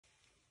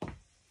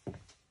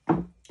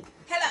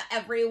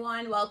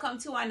everyone. Welcome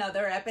to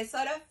another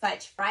episode of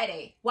Fudge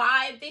Friday.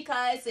 Why?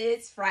 Because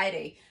it's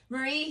Friday.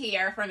 Marie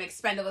here from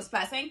Expendables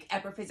Plus Inc.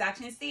 Epic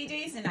Production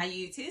Stages and our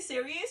YouTube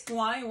series,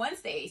 Wine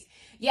Wednesdays.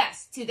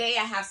 Yes, today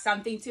I have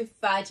something to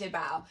fudge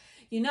about.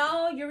 You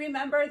know, you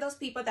remember those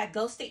people that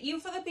ghosted you?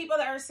 For the people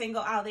that are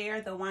single out there,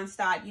 the ones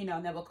that,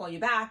 never call you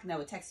back,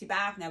 never text you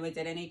back, never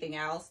did anything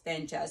else,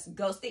 then just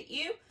ghosted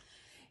you.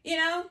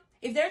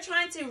 If they're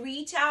trying to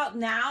reach out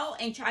now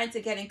and trying to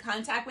get in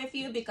contact with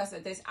you because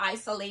of this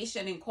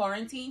isolation and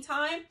quarantine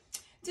time,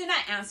 do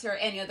not answer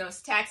any of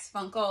those texts,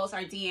 phone calls,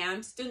 or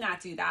DMs. Do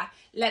not do that.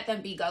 Let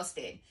them be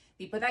ghosted.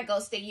 People that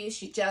ghosted you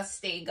should just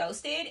stay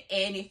ghosted.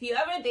 And if you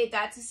ever did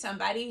that to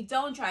somebody,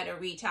 don't try to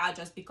reach out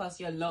just because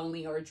you're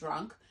lonely or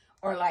drunk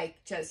or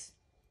just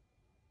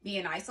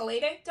being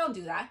isolated. Don't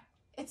do that.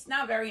 It's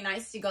not very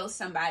nice to ghost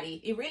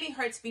somebody. It really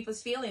hurts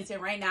people's feelings. And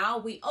right now,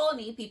 we all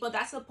need people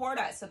that support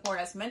us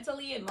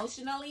mentally,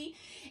 emotionally,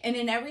 and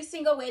in every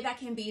single way that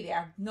can be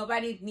there.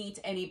 Nobody needs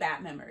any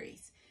bad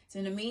memories. So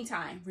in the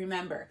meantime,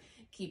 remember,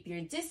 keep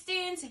your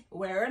distance,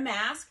 wear a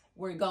mask.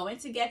 We're going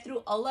to get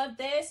through all of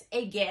this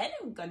again.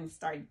 We're going to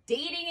start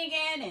dating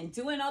again and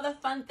doing all the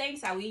fun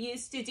things that we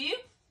used to do.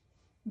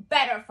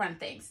 Better fun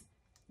things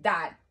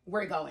that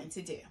we're going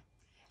to do.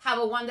 Have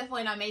a wonderful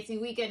and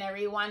amazing weekend,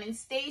 everyone, and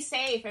stay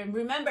safe. And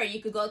remember,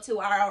 you could go to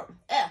our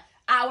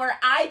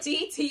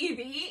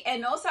IGTV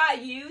and also our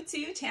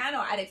YouTube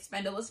channel at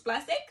Expendables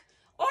Plus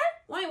Inc. or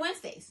Wine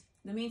Wednesdays.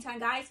 In the meantime,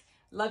 guys,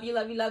 love you,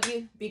 love you, love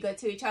you. Be good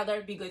to each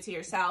other, be good to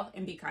yourself,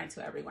 and be kind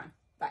to everyone.